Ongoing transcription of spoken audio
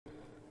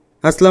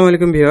আসসালামু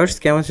আলাইকুম ভিউয়ার্স,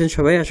 কেমন আছেন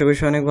সবাই? আশা করি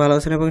অনেক ভালো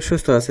আছেন এবং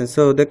সুস্থ আছেন।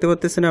 সো দেখতে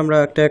পাচ্ছেন আমরা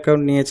একটা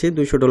অ্যাকাউন্ট নিয়েছি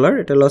 $200,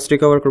 এটা লস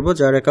রিকভার করব।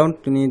 যার অ্যাকাউন্ট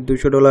তিনি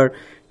 $200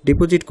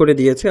 ডিপোজিট করে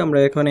দিয়েছে। আমরা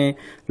এখানে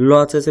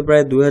লস আছে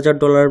প্রায়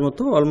 $2000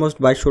 মতো, অলমোস্ট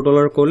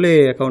 $2200 করলে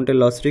অ্যাকাউন্টে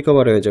লস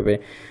রিকভার হয়ে যাবে।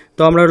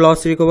 তো আমরা লস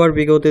রিকভার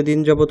বিগত দিন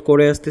যাবত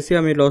করে আসতেছি।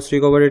 আমি লস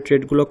রিকভারের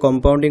ট্রেডগুলো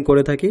কম্পাউন্ডিং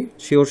করে থাকি।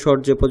 শিওর শর্ট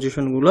যে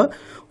পজিশনগুলো,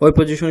 ওই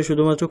পজিশনে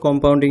শুধুমাত্র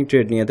কম্পাউন্ডিং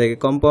ট্রেড নিয়ে থাকি।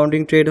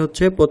 কম্পাউন্ডিং ট্রেড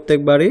হচ্ছে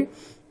প্রত্যেকবারই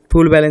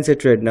ফুল ব্যালেন্সের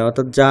ট্রেড নেওয়া,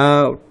 অর্থাৎ যা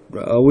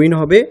উইন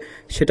হবে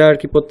সেটা আর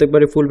কি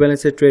প্রত্যেকবারই ফুল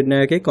ব্যালেন্সের ট্রেড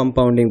নেওয়াকে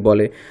কম্পাউন্ডিং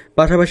বলে।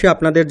 পাশাপাশি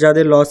আপনাদের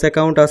যাদের লস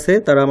অ্যাকাউন্ট আছে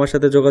তারা আমার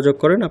সাথে যোগাযোগ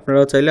করেন,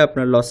 আপনারাও চাইলে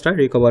আপনার লসটা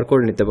রিকভার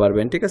করে নিতে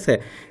পারবেন, ঠিক আছে?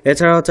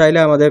 এছাড়াও চাইলে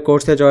আমাদের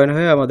কোর্সে জয়েন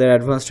হয়ে আমাদের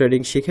অ্যাডভান্স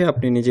ট্রেডিং শিখে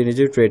আপনি নিজে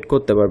নিজে ট্রেড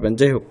করতে পারবেন।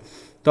 যাই হোক,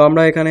 তো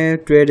আমরা এখানে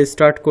ট্রেড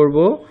স্টার্ট করব।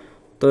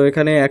 তো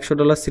এখানে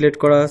 $100 সিলেক্ট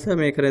করা আছে,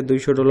 আমি এখানে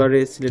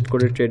 $200 সিলেক্ট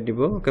করে ট্রেড দিব।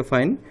 Okay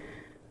fine.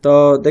 তো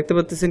দেখতে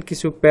পাচ্ছেন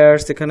কিছু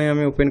পেয়ার্স এখানে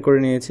আমি ওপেন করে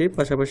নিয়েছি,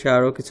 পাশাপাশি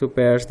আরও কিছু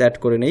পেয়ার্স অ্যাড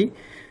করে নেই।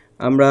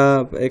 আমরা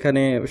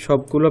এখানে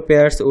সবগুলো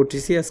পেয়ার্স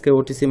ওটিসি, আজকে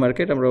ওটিসি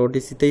মার্কেট, আমরা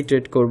ওটিসিতেই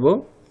ট্রেড করব।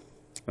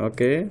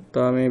 ওকে, তো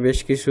আমি বেশ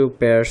কিছু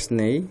পেয়ার্স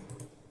নেই।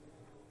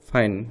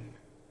 ফাইন।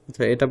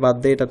 আচ্ছা, এটা বাদ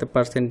দিয়ে এটাতে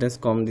পার্সেন্টেজ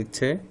কম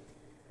দিচ্ছে,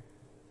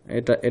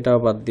 এটাও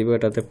বাদ দিব,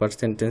 এটাতে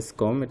পার্সেন্টেজ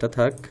কম, এটা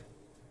থাক।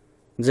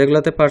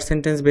 যেগুলোতে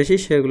পার্সেন্টেজ বেশি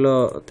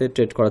সেগুলোতে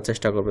ট্রেড করার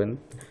চেষ্টা করবেন,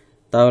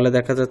 তাহলে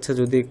দেখা যাচ্ছে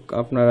যদি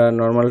আপনারা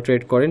নর্মাল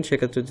ট্রেড করেন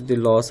সেক্ষেত্রে যদি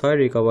লস হয়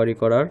রিকভারি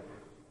করার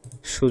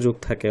সুযোগ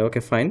থাকে।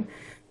 Okay fine.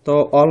 তো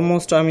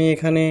অলমোস্ট আমি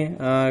এখানে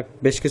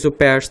বেশ কিছু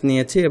পেয়ার্স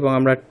নিয়েছি এবং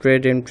আমরা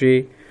ট্রেড এন্ট্রি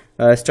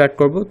স্টার্ট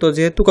করব। তো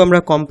যেহেতু আমরা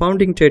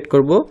কম্পাউন্ডিং ট্রেড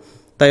করব,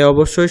 তাই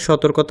অবশ্যই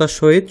সতর্কতার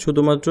সহিত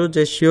শুধুমাত্র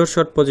যে শিওর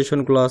শর্ট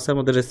পজিশনগুলো আছে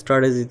আমাদের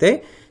স্ট্র্যাটেজিতে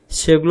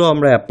সেগুলো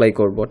আমরা অ্যাপ্লাই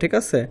করব, ঠিক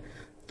আছে?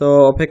 তো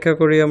অপেক্ষা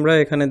করি আমরা,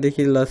 এখানে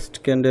দেখি লাস্ট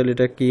ক্যান্ডেল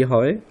এটা কি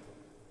হয়।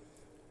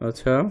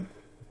 আচ্ছা,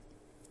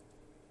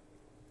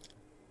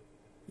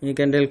 এই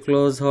ক্যান্ডেল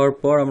ক্লোজ হওয়ার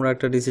পর আমরা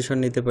একটা ডিসিশন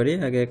নিতে পারি,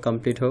 আগে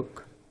কমপ্লিট হোক।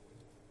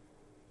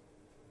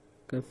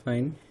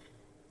 ফাইন।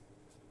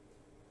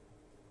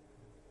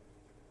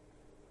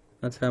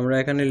 আচ্ছা, আমরা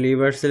এখানে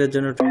রিভার্সালের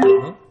জন্য ট্রেড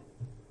করব।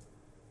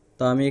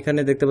 তো আমি এখানে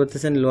দেখতে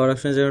পাচ্ছেন লোয়ার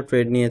অপশনের জন্য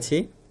ট্রেড নিয়েছি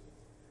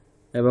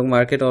এবং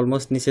মার্কেট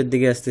অলমোস্ট নিচের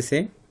দিকে আসতেছে।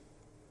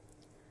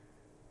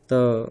 তো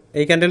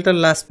এই ক্যান্ডেলটার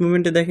লাস্ট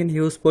মুভমেন্টে দেখেন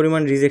হিউজ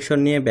পরিমাণ রিজেকশন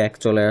নিয়ে ব্যাক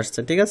চলে আসছে,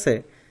 ঠিক আছে?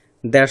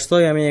 দ্যাটস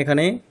ওয়াই আমি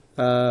এখানে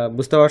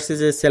বুঝতে পারছি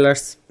যে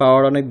সেলার্স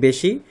পাওয়ার অনেক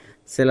বেশি,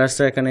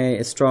 সেলার্সরা এখানে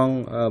স্ট্রং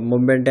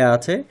মুভমেন্টে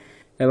আছে।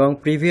 এবং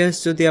প্রিভিয়াস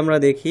যদি আমরা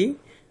দেখি,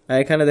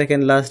 এখানে দেখেন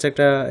লাস্ট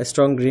একটা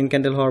স্ট্রং গ্রিন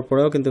ক্যান্ডেল হওয়ার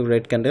পরেও কিন্তু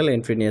রেড ক্যান্ডেল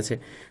এন্ট্রি নিয়েছে।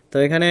 তো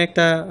এখানে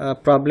একটা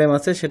প্রবলেম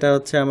আছে, সেটা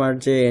হচ্ছে আমার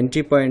যে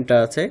এন্ট্রি পয়েন্টটা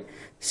আছে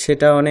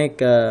সেটা অনেক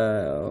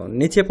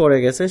নিচে পড়ে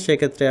গেছে।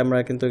 সেক্ষেত্রে আমরা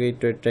কিন্তু এই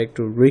ট্রেডটা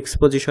একটু রিস্ক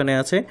পজিশনে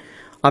আছে।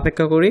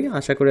 অপেক্ষা করি,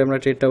 আশা করি আমরা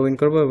ট্রেডটা উইন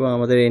করবো এবং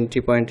আমাদের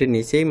এন্ট্রি পয়েন্টের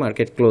নিচেই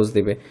মার্কেট ক্লোজ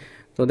দেবে।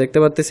 তো দেখতে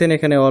পাচ্ছেন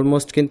এখানে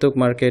অলমোস্ট কিন্তু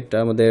মার্কেট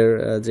আমাদের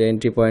যে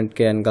এন্ট্রি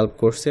পয়েন্টকে এনগাল্প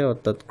করছে,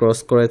 অর্থাৎ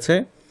ক্রস করেছে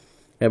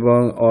এবং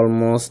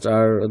অলমোস্ট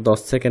আর 10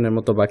 সেকেন্ডের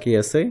মতো বাকি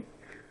আছে।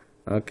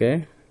 ওকে,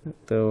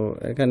 তো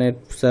এখানে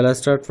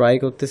সেলার্সটা ট্রাই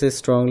করতেছে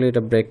স্ট্রংলি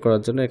এটা ব্রেক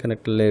করার জন্য, এখানে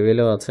একটা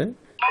লেভেলও আছে,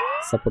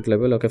 সাপোর্ট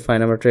লেভেল। ওকে ফাইন,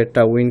 আমরা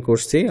ট্রেডটা উইন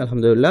করছি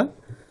আলহামদুলিল্লাহ।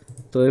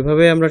 তো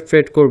এভাবে আমরা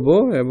ট্রেড করব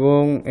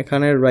এবং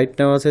এখানে রাইট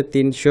নাও আছে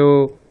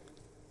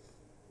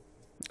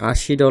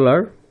 $380।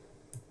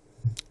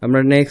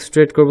 আমরা নেক্সট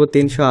ট্রেড করব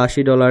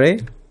 $380।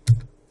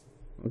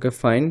 ওকে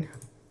ফাইন,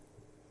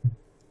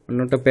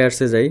 অন্যটা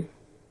পেয়ারসে যাই।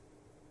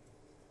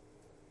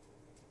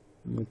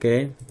 ওকে,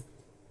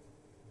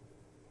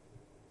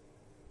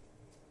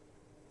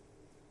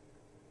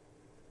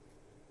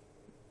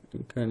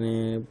 এখানে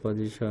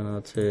পজিশন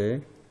আছে।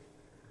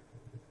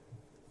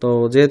 তো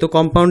যেহেতু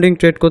কম্পাউন্ডিং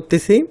ট্রেড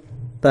করতেছি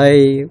তাই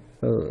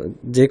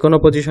যে কোনো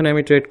পজিশনে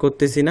আমি ট্রেড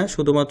করতেছি না,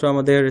 শুধুমাত্র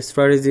আমাদের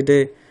স্ট্র্যাটেজিতে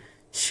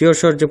শিওর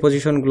শর্ট যে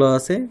পজিশনগুলো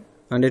আছে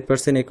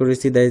 100%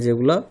 একুরেসি দেয়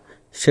যেগুলো,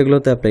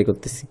 সেগুলোতে অ্যাপ্লাই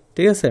করতেছি,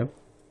 ঠিক আছে?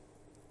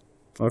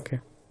 ওকে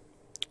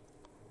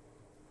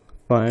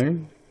ফাইন,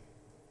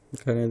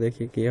 এখানে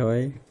দেখি কি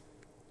হয়।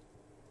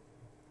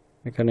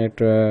 এখানে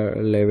একটা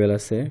লেভেল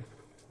আছে।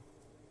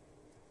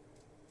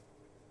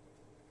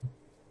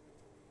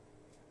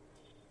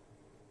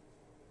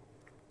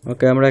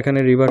 ওকে, আমরা এখানে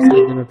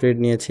রিভার্সালের জন্য ট্রেড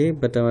নিয়েছি,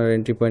 বাট আমার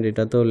এন্ট্রি পয়েন্ট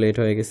এটা তো লেট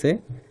হয়ে গেছে।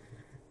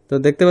 তো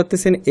দেখতে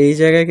পাচ্ছেন এই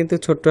জায়গায় কিন্তু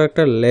ছোট্ট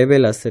একটা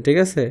লেভেল আছে, ঠিক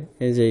আছে?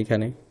 এই যে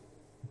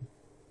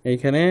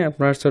এইখানে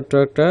আপনার ছোট্ট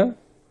একটা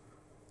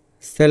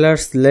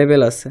সেলার্স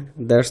লেভেল আছে,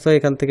 দ্যাটস ওয়াই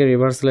এখান থেকে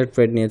রিভার্সালের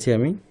ট্রেড নিয়েছি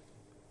আমি।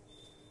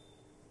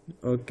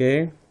 ওকে,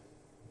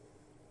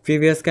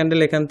 প্রিভিয়াস ক্যান্ডেল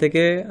এখান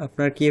থেকে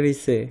আপনার কি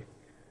হয়েছে,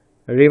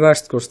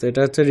 রিভার্স করছে,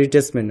 এটা হচ্ছে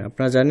রিটেসমেন্ট।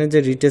 আপনারা জানেন যে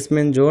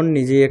রিটেসমেন্ট জোন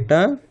নিজেই একটা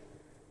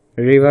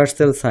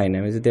রিভার্সাল সাইন।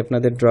 আমি যদি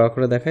আপনাদের ড্র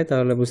করে দেখাই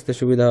তাহলে বুঝতে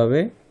সুবিধা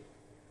হবে।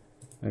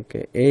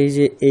 ওকে, এই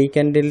যে এই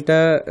ক্যান্ডেলটা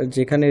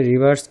যেখানে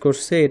রিভার্স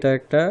করছে এটা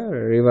একটা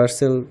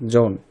রিভার্সাল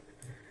জোন।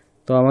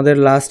 তো আমাদের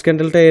লাস্ট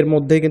ক্যান্ডেলটা এর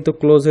মধ্যেই কিন্তু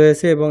ক্লোজ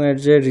হয়েছে এবং এর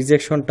যে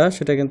রিজেকশনটা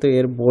সেটা কিন্তু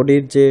এর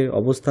বডির যে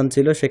অবস্থান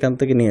ছিল সেখান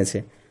থেকে নিয়েছে।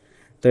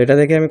 তো এটা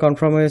দেখে আমি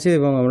কনফার্ম হয়েছি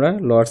এবং আমরা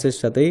লর্ডসের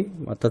সাথেই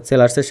অর্থাৎ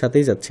সেলার্সের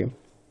সাথেই যাচ্ছি,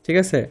 ঠিক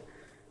আছে?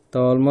 তো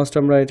অলমোস্ট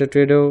আমরা এটা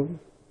ট্রেডেও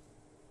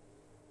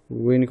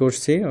উইন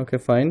করছি। ওকে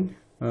ফাইন,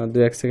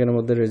 2-1 সেকেন্ডের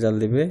মধ্যে রেজাল্ট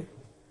দিবে।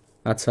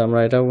 আচ্ছা, আমরা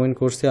এটা উইন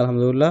করছি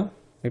আলহামদুলিল্লাহ।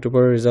 একটু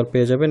পরে রেজাল্ট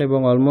পেয়ে যাবেন এবং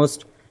অলমোস্ট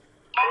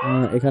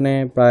এখানে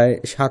প্রায়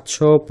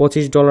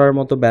 $725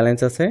 মতো ব্যালেন্স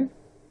আছে।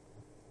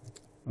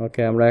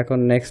 ওকে, আমরা এখন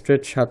নেক্সট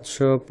ট্রেড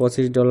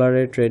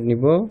 $725 ট্রেড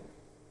নিব।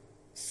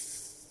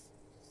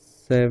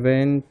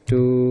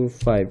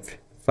 725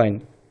 ফাইন।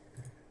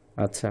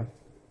 আচ্ছা,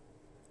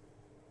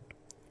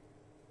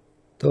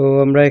 তো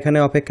আমরা এখানে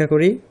অপেক্ষা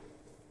করি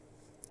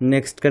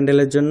নেক্সট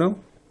ক্যান্ডেলের জন্য।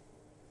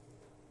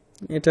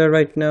 এটা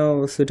রাইট নাও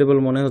সুইটেবল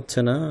মনে হচ্ছে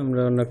না,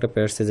 আমরা অন্য একটা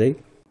পেয়ারসে যাই।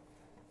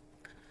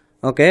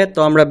 ওকে, তো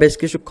আমরা বেশ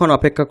কিছুক্ষণ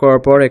অপেক্ষা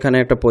করার পর এখানে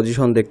একটা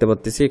পজিশন দেখতে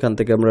পাচ্ছি, এখান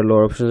থেকে আমরা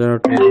লোয়ার অপশনের জন্য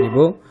ট্রেড নিব।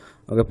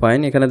 ওকে ফাইন,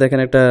 এখানে দেখেন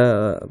একটা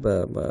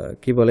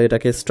কি বলে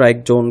এটাকে স্ট্রাইক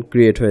জোন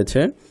ক্রিয়েট হয়েছে,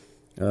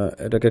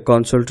 এটাকে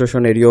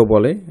কনসেন্ট্রেশন এরিয়াও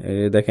বলে।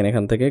 দেখেন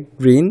এখান থেকে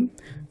গ্রিন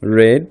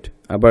রেড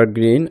আবার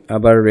গ্রিন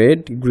আবার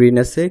রেড, গ্রিন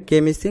আছে, কে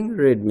মিসিং,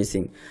 রেড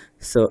মিসিং।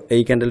 সো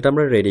এই ক্যান্ডেলটা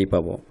আমরা রেডেই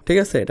পাবো। ঠিক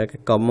আছে, এটাকে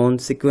কমন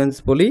সিকোয়েন্স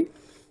বলি,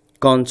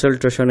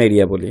 কনসেন্ট্রেশন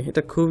এরিয়া বলি।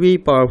 এটা খুবই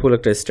পাওয়ারফুল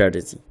একটা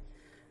স্ট্র্যাটেজি।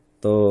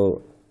 তো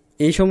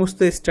এই সমস্ত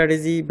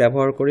স্ট্র্যাটেজি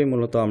ব্যবহার করে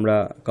মূলত আমরা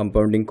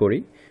কম্পাউন্ডিং করি,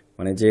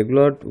 মানে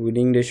যেগুলোর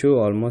উইনিং রেশিও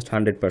অলমোস্ট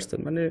 100%,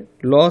 মানে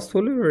লস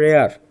হলে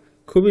রেয়ার,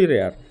 খুবই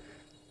রেয়ার।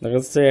 দেখা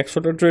যাচ্ছে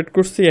 100টা ট্রেড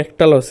করছি,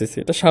 একটা লস হয়েছে,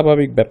 এটা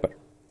স্বাভাবিক ব্যাপার।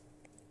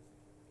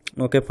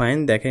 ওকে ফাইন,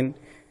 দেখেন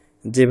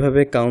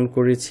যেভাবে কাউন্ট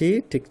করেছি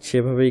ঠিক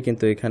সেভাবেই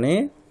কিন্তু এখানে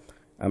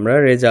আমরা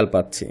রেজাল্ট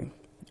পাচ্ছি।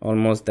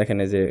 অলমোস্ট দেখেন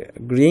এই যে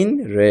green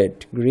red,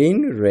 green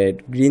red,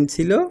 green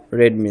ছিল,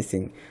 রেড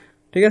মিসিং।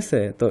 ঠিক আছে,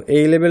 তো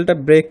এই লেভেলটা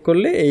ব্রেক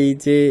করলে এই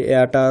যে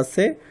এয়ারটা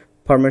আছে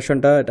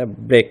ফরমেশনটা এটা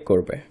ব্রেক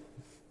করবে।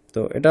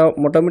 তো এটা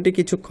মোটামুটি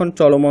কিছুক্ষণ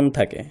চলমান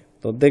থাকে।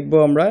 তো দেখবো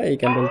আমরা এই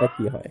ক্যান্ডেলটা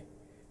কি হয়।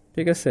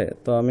 ঠিক আছে,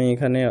 তো আমি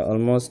এখানে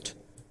অলমোস্ট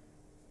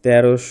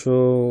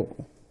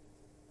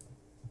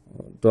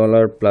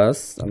 $1300 প্লাস,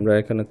 আমরা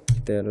এখানে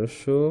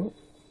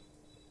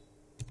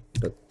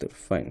 1378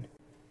 ফাইন।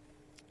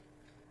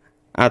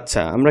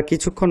 আচ্ছা, আমরা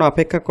কিছুক্ষণ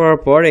অপেক্ষা করার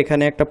পর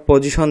এখানে একটা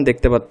পজিশন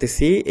দেখতে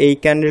পাচ্ছি। এই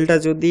ক্যান্ডেলটা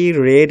যদি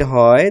রেড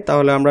হয়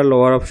তাহলে আমরা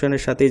লোয়ার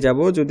অপশনের সাথেই যাব,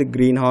 যদি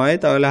গ্রিন হয়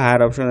তাহলে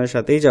হায়ার অপশনের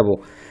সাথেই যাব।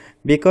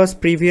 বিকজ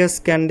প্রিভিয়াস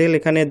ক্যান্ডেল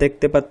এখানে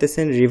দেখতে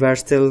পাচ্ছেন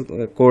রিভার্সাল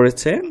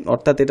করেছে,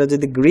 অর্থাৎ এটা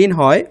যদি গ্রিন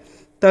হয়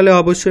তাহলে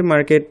অবশ্যই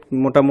মার্কেট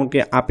মোটামুটি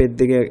আপের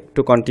দিকে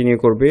একটু কন্টিনিউ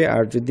করবে।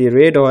 আর যদি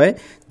রেড হয়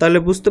তাহলে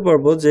বুঝতে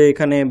পারবো যে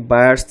এখানে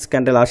বায়ার্স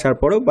ক্যান্ডেল আসার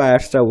পরেও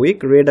বায়ার্সরা উইক,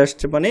 রেড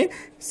আসছে মানে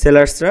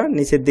সেলার্সরা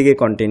নিচের দিকে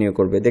কন্টিনিউ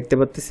করবে। দেখতে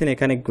পাচ্ছেন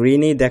এখানে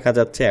গ্রিনই দেখা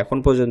যাচ্ছে এখন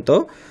পর্যন্ত,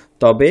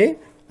 তবে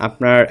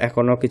আপনার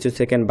এখনও কিছু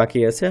সেকেন্ড বাকি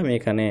আছে। আমি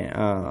এখানে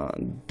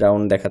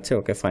ডাউন দেখাচ্ছে।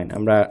 ওকে ফাইন,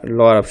 আমরা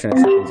লোয়ার অপশনের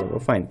সাথে যাবো।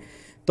 ফাইন,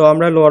 তো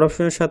আমরা লোয়ার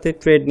অপশনের সাথে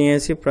ট্রেড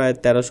নিয়েছি প্রায়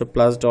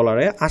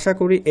 $1300+। আশা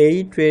করি এই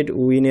ট্রেড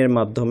উইনের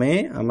মাধ্যমে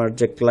আমার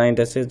যে ক্লায়েন্ট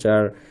আছে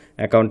যার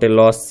অ্যাকাউন্টে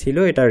লস ছিল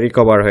এটা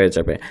রিকভার হয়ে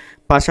যাবে।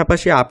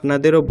 পাশাপাশি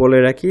আপনাদেরও বলে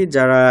রাখি,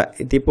 যারা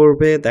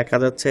ইতিপূর্বে দেখা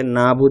যাচ্ছে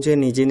না বুঝে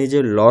নিজে নিজে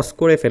লস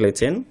করে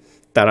ফেলেছেন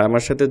তারা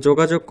আমার সাথে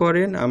যোগাযোগ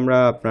করেন, আমরা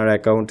আপনার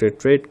অ্যাকাউন্টে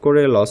ট্রেড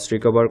করে লস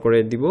রিকভার করে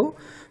দিব।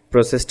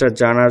 প্রসেসটা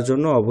জানার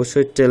জন্য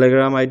অবশ্যই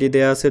টেলিগ্রাম আইডি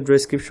দেওয়া আছে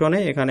ডেসক্রিপশনে,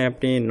 এখানে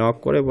আপনি নক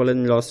করে বলেন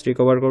লস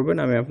রিকভার করবেন,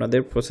 আমি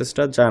আপনাদের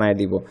প্রসেসটা জানাই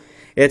দিব।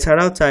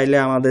 এছাড়াও চাইলে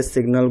আমাদের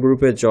সিগন্যাল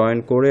গ্রুপে জয়েন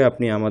করে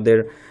আপনি আমাদের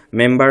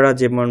মেম্বাররা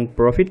যেমন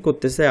প্রফিট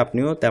করতেছে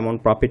আপনিও তেমন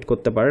প্রফিট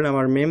করতে পারেন।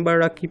 আমার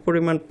মেম্বাররা কী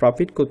পরিমাণ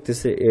প্রফিট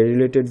করতেছে এর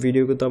রিলেটেড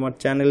ভিডিও কিন্তু আমার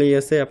চ্যানেলেই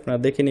আছে, আপনারা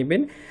দেখে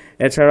নেবেন।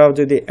 এছাড়াও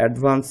যদি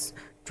অ্যাডভান্স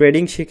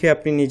ট্রেডিং শিখে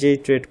আপনি নিজেই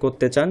ট্রেড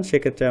করতে চান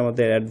সেক্ষেত্রে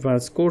আমাদের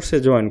অ্যাডভান্স কোর্সে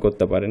জয়েন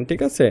করতে পারেন।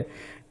 ঠিক আছে,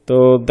 তো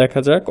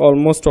দেখা যাক,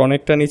 অলমোস্ট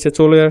অনেকটা নিচে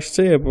চলে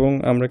আসছে এবং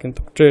আমরা কিন্তু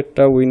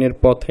ট্রেডটা উইনের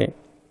পথে।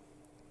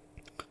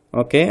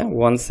 ওকে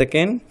 1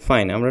 সেকেন্ড,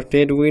 ফাইন, আমরা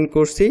ট্রেড উইন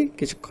করছি,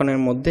 কিছুক্ষণের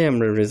মধ্যে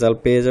আমরা রেজাল্ট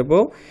পেয়ে যাব।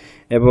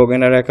 এবং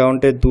এনার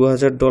অ্যাকাউন্টে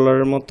 $2000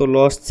 মতো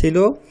লস ছিল,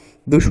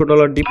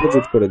 $200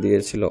 ডিপোজিট করে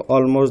দিয়েছিল।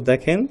 অলমোস্ট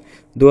দেখেন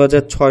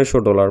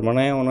 $2600,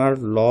 মানে ওনার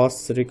লস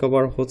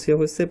রিকভার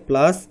হয়েছে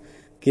প্লাস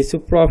কিছু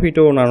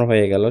প্রফিটও ওনার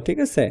হয়ে গেল। ঠিক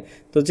আছে,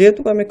 তো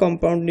যেহেতু আমি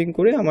কম্পাউন্ডিং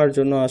করি আমার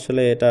জন্য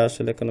আসলে এটা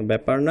আসলে কোনো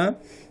ব্যাপার না,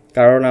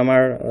 কারণ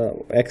আমার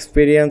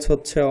এক্সপিরিয়েন্স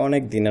হচ্ছে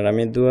অনেক দিনের।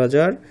 আমি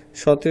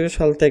 2017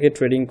 সাল থেকে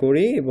ট্রেডিং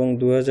করি এবং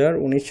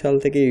 2019 সাল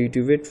থেকে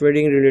ইউটিউবে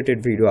ট্রেডিং রিলেটেড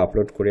ভিডিও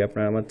আপলোড করি,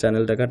 আপনারা আমার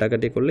চ্যানেলটা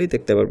ঘাটাঘাটি করলেই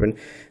দেখতে পারবেন।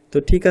 তো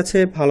ঠিক আছে,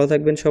 ভালো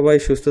থাকবেন সবাই,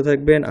 সুস্থ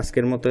থাকবেন,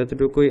 আজকের মতো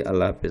এতটুকুই,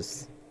 আল্লাহ হাফেজ।